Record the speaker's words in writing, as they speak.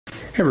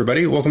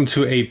everybody, welcome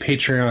to a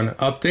Patreon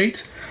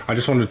update. I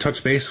just wanted to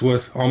touch base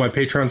with all my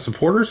Patreon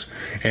supporters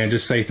and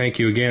just say thank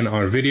you again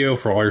on video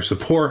for all your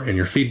support and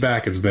your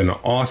feedback. It's been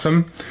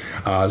awesome.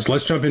 So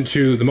let's jump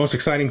into the most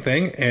exciting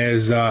thing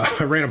is I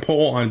ran a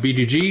poll on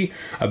BGG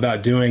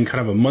about doing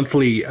kind of a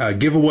monthly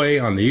giveaway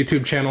on the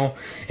YouTube channel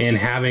and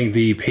having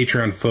the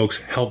Patreon folks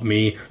help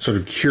me sort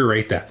of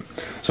curate that.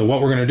 So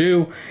what we're going to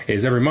do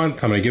is every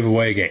month I'm going to give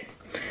away a game.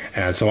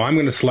 And so I'm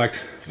going to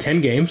select 10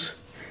 games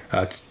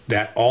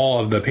that all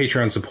of the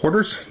Patreon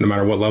supporters, no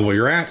matter what level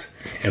you're at,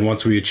 and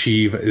once we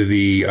achieve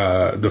the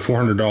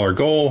 $400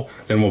 goal,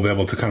 then we'll be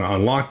able to kind of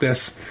unlock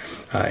this.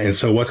 And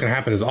so what's going to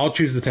happen is I'll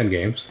choose the 10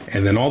 games,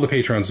 and then all the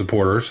Patreon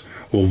supporters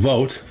will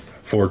vote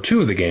for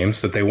 2 of the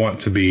games that they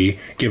want to be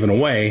given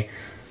away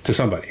to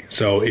somebody.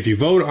 So if you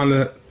vote on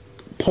the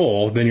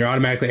poll, then you're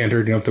automatically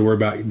entered. You don't have to worry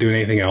about doing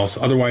anything else.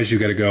 Otherwise, you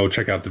got to go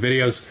check out the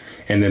videos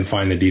and then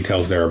find the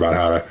details there about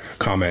how to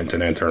comment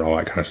and enter and all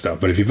that kind of stuff.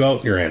 But if you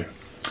vote, you're in.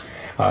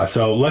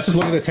 So let's just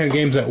look at the 10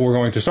 games that we're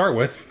going to start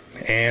with.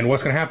 And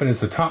what's going to happen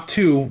is the top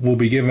 2 will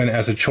be given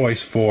as a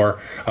choice for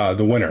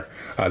the winner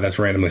that's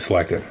randomly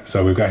selected.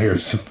 So we've got here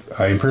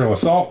Imperial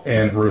Assault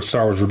and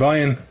Star Wars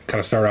Rebellion. Kind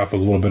of start off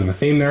with a little bit of a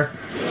theme there.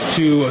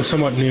 2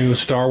 somewhat new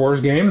Star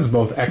Wars games,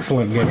 both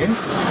excellent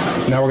games.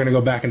 Now we're going to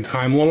go back in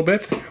time a little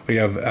bit. We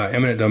have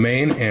Eminent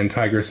Domain and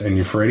Tigris and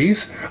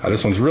Euphrates.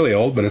 This one's really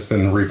old, but it's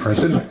been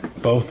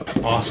reprinted.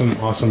 Both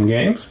awesome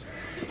games.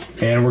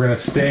 And we're going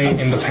to stay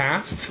in the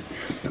past.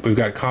 We've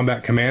got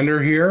Combat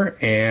Commander here,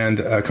 and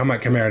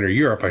Combat Commander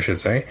Europe, I should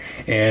say,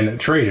 and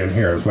Trajan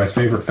here is my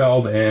favorite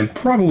Feld and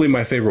probably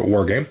my favorite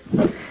war game.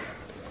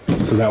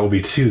 So that will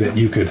be 2 that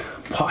you could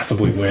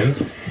possibly win.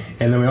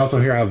 And then we also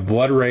here have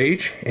Blood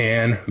Rage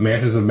and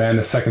Mantis of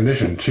Madness 2nd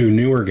Edition, 2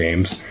 newer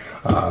games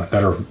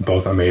that are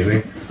both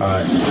amazing.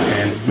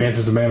 And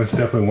Mantis of Madness is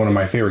definitely one of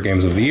my favorite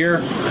games of the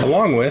year,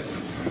 along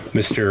with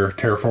Mr.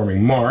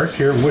 Terraforming Mars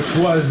here, which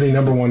was the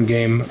 #1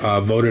 game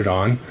voted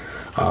on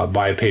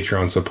by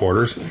Patreon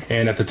supporters.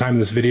 And at the time of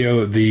this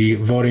video, the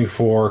voting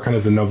for kind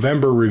of the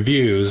November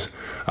reviews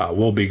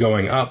will be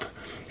going up,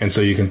 and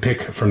so you can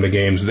pick from the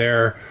games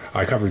there.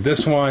 I covered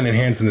this one and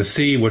Hands in the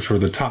Sea, which were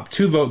the top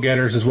 2 vote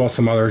getters, as well as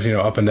some others,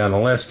 up and down the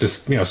list,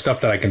 just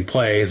stuff that I can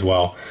play as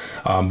well.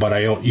 But I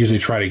usually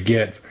try to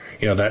get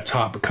that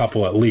top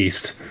couple at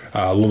least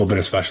a little bit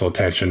of special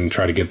attention and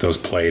try to get those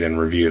played and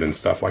reviewed and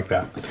stuff like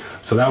that.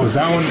 So that was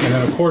that one. And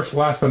then of course,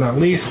 last but not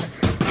least,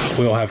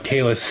 we'll have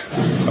Caylus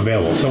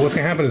available. So what's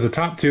going to happen is the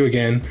top 2,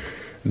 again,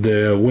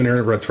 the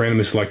winner that's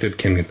randomly selected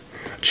can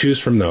choose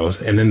from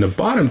those. And then the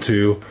bottom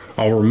 2,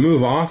 I'll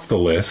remove off the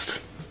list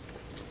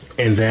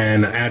and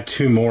then add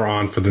 2 more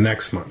on for the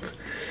next month.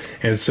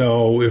 And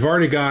so we've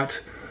already got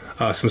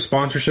some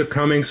sponsorship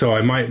coming, so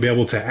I might be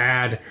able to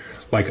add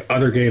like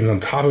other games on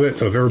top of it.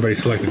 So if everybody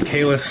selected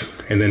Caylus,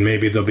 and then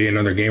maybe there'll be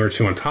another game or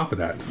 2 on top of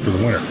that for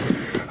the winner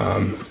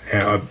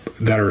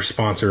that are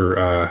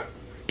sponsor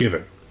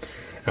given.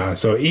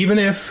 So even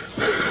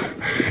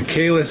if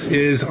Caylus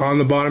is on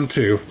the bottom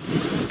 2,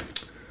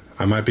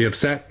 I might be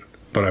upset,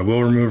 but I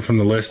will remove it from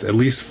the list at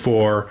least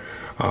for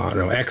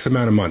X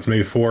amount of months,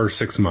 maybe 4 or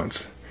 6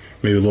 months.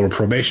 Maybe a little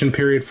probation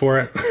period for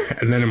it,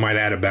 and then it might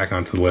add it back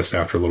onto the list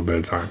after a little bit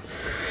of time.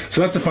 So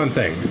that's a fun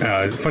thing.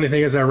 The funny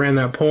thing is I ran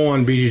that poll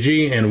on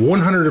BGG, and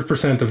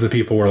 100% of the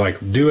people were like,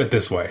 do it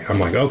this way. I'm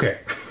like, okay.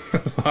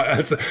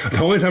 That's the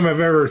only time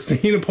I've ever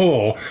seen a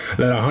poll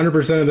that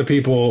 100% of the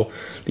people,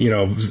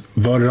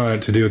 voted on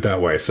it to do it that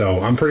way.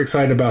 So I'm pretty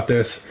excited about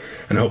this,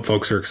 and I hope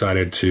folks are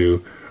excited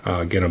to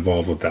get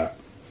involved with that.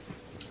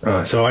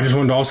 So I just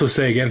wanted to also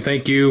say again,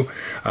 thank you.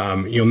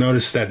 You'll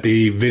notice that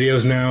the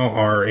videos now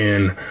are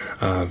in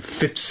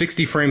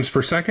 60 frames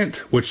per second,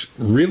 which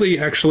really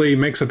actually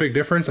makes a big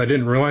difference. I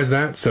didn't realize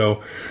that,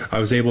 so I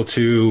was able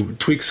to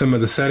tweak some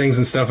of the settings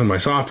and stuff in my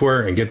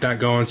software and get that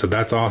going, so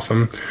that's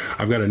awesome.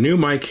 I've got a new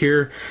mic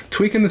here,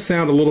 tweaking the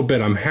sound a little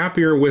bit. I'm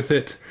happier with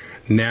it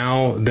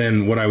now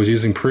than what I was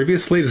using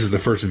previously. This is the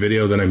first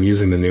video that I'm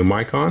using the new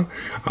mic on.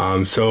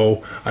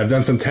 So I've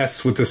done some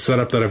tests with this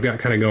setup that I've got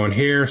kind of going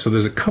here. So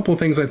there's a couple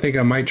things I think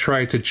I might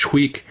try to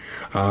tweak,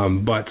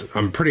 but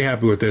I'm pretty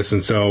happy with this.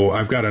 And so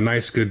I've got a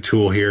nice good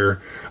tool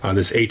here,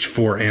 this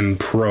H4n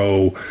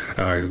Pro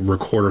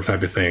recorder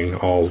type of thing,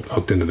 all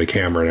hooked into the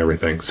camera and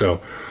everything. So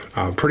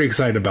I'm pretty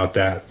excited about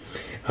that.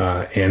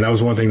 And that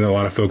was one thing that a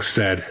lot of folks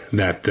said,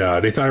 that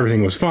they thought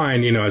everything was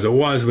fine, as it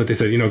was, but they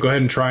said, go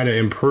ahead and try to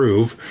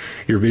improve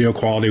your video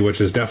quality, which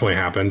has definitely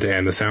happened,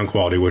 and the sound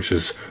quality, which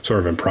is sort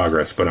of in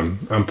progress, but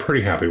I'm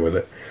pretty happy with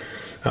it.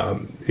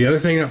 The other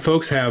thing that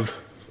folks have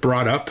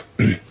brought up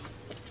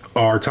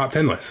are top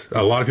 10 lists.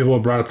 A lot of people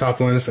have brought up top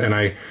 10 lists, and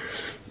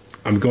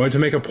I'm going to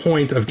make a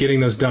point of getting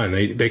those done.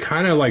 They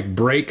kind of like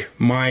break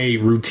my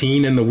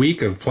routine in the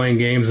week of playing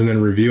games and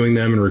then reviewing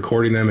them and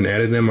recording them and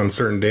editing them on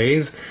certain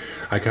days.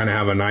 I kind of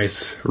have a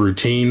nice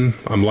routine.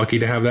 I'm lucky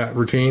to have that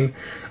routine.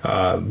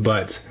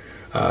 But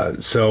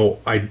So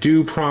I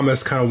do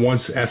promise kind of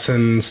once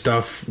Essen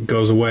stuff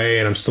goes away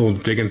and I'm still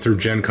digging through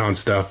Gen Con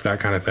stuff, that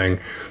kind of thing,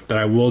 that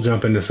I will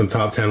jump into some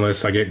top 10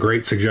 lists. I get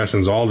great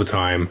suggestions all the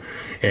time.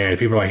 And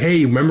people are like,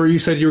 hey, remember you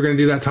said you were going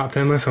to do that top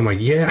 10 list? I'm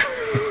like, yeah,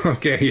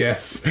 okay,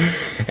 yes.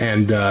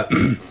 And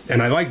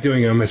I like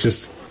doing them. It's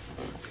just,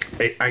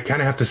 I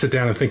kind of have to sit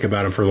down and think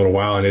about them for a little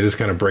while, and it just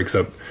kind of breaks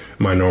up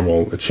my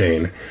normal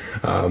chain.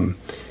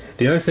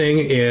 The other thing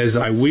is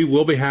we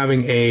will be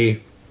having a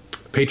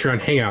Patreon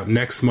hangout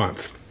next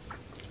month.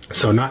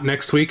 So not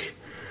next week,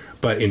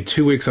 but in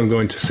 2 weeks I'm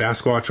going to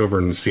Sasquatch over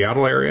in the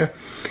Seattle area,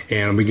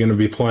 and I'm going to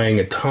be playing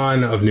a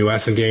ton of new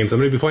Essen games. I'm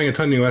going to be playing a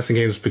ton of new Essen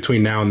games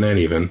between now and then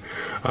even.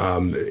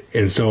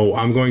 And so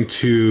I'm going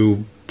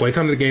to play a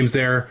ton of the games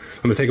there.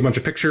 I'm going to take a bunch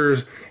of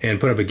pictures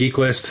and put up a geek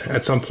list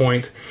at some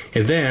point.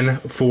 And then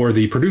for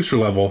the producer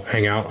level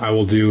hangout, I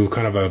will do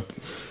kind of a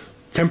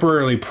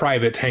temporarily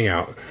private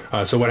hangout.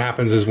 So what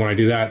happens is when I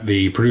do that,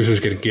 the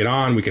producers get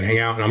on, we can hang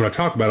out, and I'm going to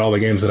talk about all the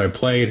games that I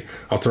played.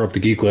 I'll throw up the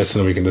geek list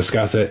and then we can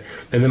discuss it.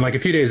 And then like a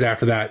few days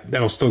after that,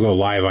 that'll still go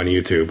live on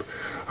YouTube.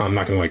 I'm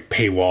not going to like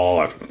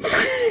paywall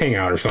a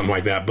hangout or something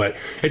like that, but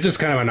it's just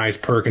kind of a nice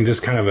perk and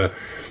just kind of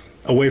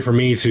a way for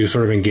me to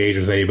sort of engage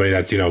with anybody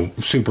that's,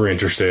 super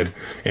interested.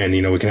 And,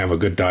 we can have a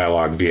good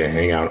dialogue via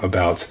hangout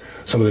about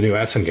some of the new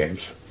Essen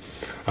games.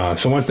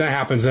 So once that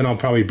happens, then I'll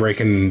probably break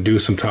and do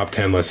some top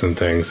 10 lists and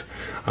things.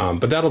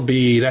 But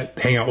that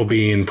hangout will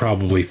be in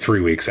probably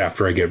 3 weeks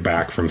after I get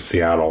back from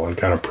Seattle and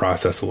kind of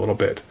process a little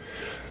bit.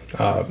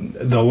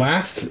 The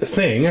last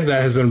thing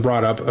that has been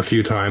brought up a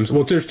few times,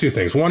 well, there's two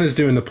things. One is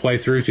doing the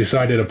playthroughs. You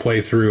saw I did a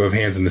playthrough of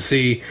Hands in the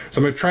Sea. So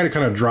I'm going to try to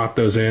kind of drop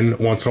those in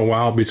once in a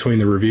while between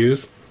the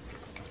reviews.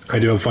 I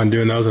do have fun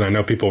doing those, and I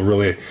know people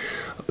really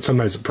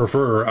sometimes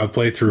prefer a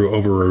playthrough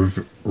over a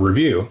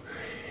review.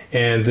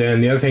 And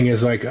then the other thing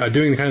is like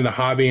doing kind of the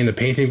hobby and the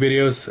painting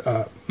videos.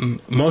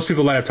 Most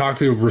people that I've talked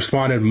to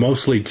responded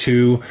mostly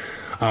to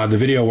the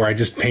video where I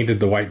just painted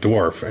the White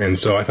Dwarf. And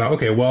so I thought,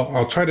 okay, well,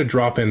 I'll try to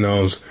drop in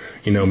those,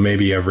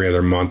 maybe every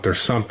other month or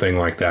something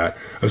like that.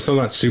 I'm still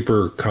not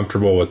super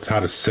comfortable with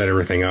how to set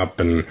everything up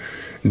and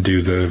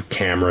do the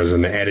cameras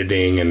and the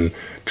editing and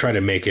try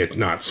to make it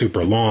not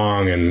super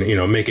long and,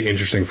 make it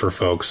interesting for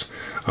folks.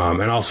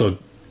 And also,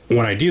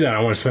 when I do that,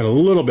 I want to spend a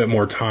little bit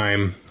more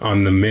time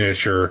on the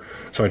miniature,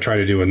 so I try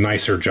to do a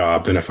nicer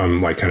job than if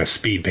I'm like kind of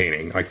speed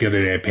painting. Like the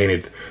other day I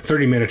painted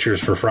 30 miniatures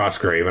for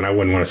Frostgrave, and I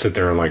wouldn't want to sit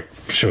there and like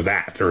show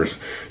that or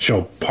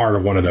show part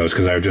of one of those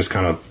because I would just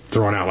kind of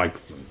throwing out like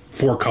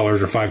 4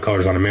 colors or 5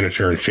 colors on a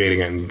miniature and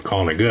shading it and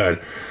calling it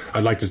good.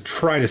 I'd like to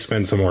try to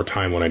spend some more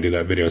time when I do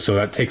that video, so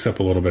that takes up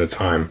a little bit of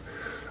time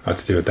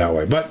to do it that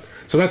way. But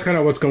so that's kind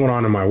of what's going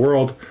on in my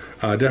world.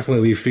 Definitely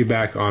leave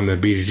feedback on the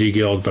BGG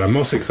Guild, but I'm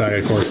most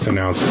excited, of course, to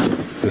announce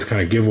this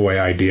kind of giveaway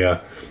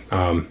idea.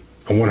 Like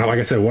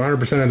I said,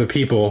 100% of the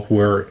people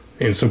were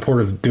in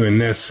support of doing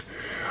this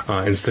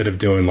instead of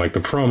doing like the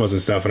promos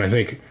and stuff, and I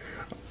think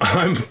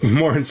I'm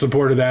more in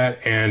support of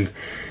that. And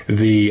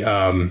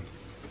the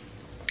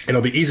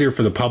it'll be easier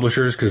for the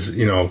publishers because,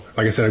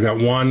 like I said, I've got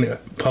one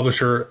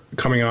publisher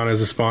coming on as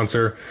a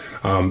sponsor.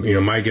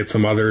 Might get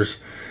some others.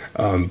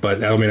 But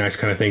that'll be a nice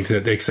kind of thing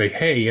that they say,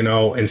 hey,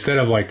 instead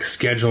of like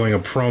scheduling a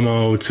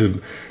promo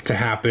to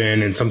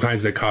happen, and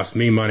sometimes it costs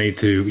me money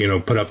to,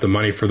 put up the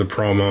money for the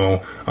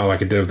promo,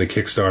 like it did with the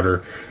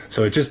Kickstarter.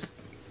 So it's just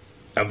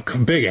a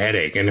big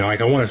headache. And like,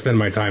 I want to spend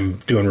my time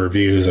doing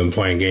reviews and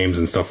playing games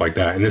and stuff like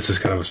that. And this is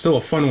kind of still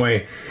a fun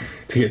way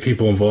to get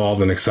people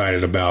involved and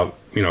excited about,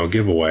 a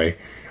giveaway.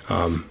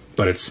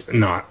 But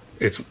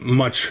it's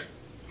much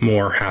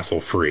more hassle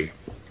free.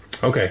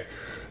 Okay.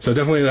 So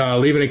definitely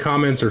leave any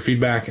comments or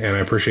feedback, and I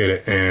appreciate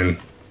it, and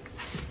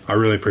I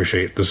really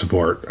appreciate the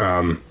support.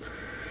 I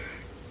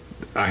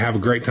have a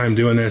great time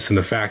doing this, and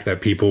the fact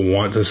that people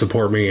want to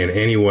support me in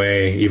any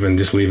way, even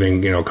just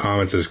leaving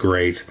comments, is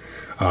great.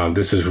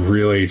 This is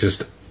really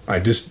I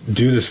just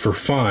do this for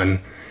fun,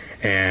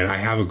 and I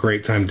have a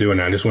great time doing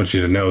it. I just want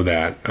you to know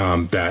that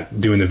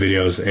that doing the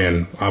videos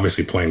and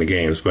obviously playing the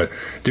games, but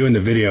doing the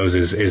videos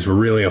is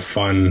really a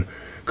fun,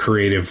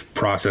 creative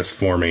process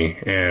for me.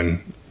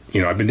 And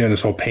I've been doing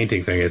this whole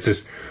painting thing.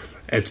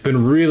 It's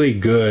been really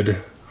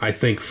good, I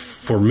think,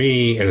 for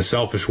me in a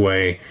selfish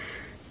way,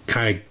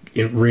 kind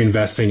of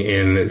reinvesting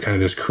in kind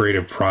of this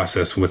creative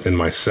process within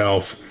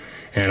myself.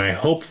 And I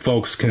hope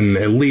folks can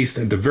at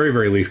the very,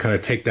 very least, kind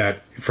of take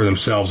that for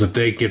themselves if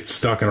they get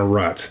stuck in a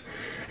rut.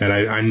 And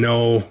I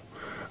know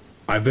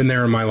I've been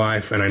there in my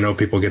life, and I know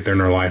people get there in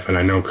their life, and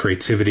I know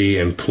creativity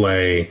and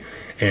play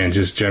and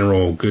just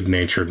general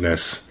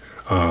good-naturedness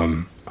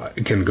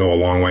can go a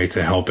long way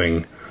to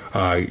helping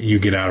you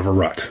get out of a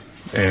rut.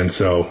 And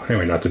so,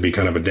 anyway, not to be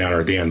kind of a downer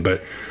at the end,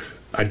 but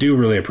I do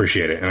really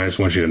appreciate it, and I just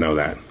want you to know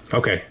that.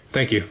 Okay,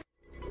 thank you.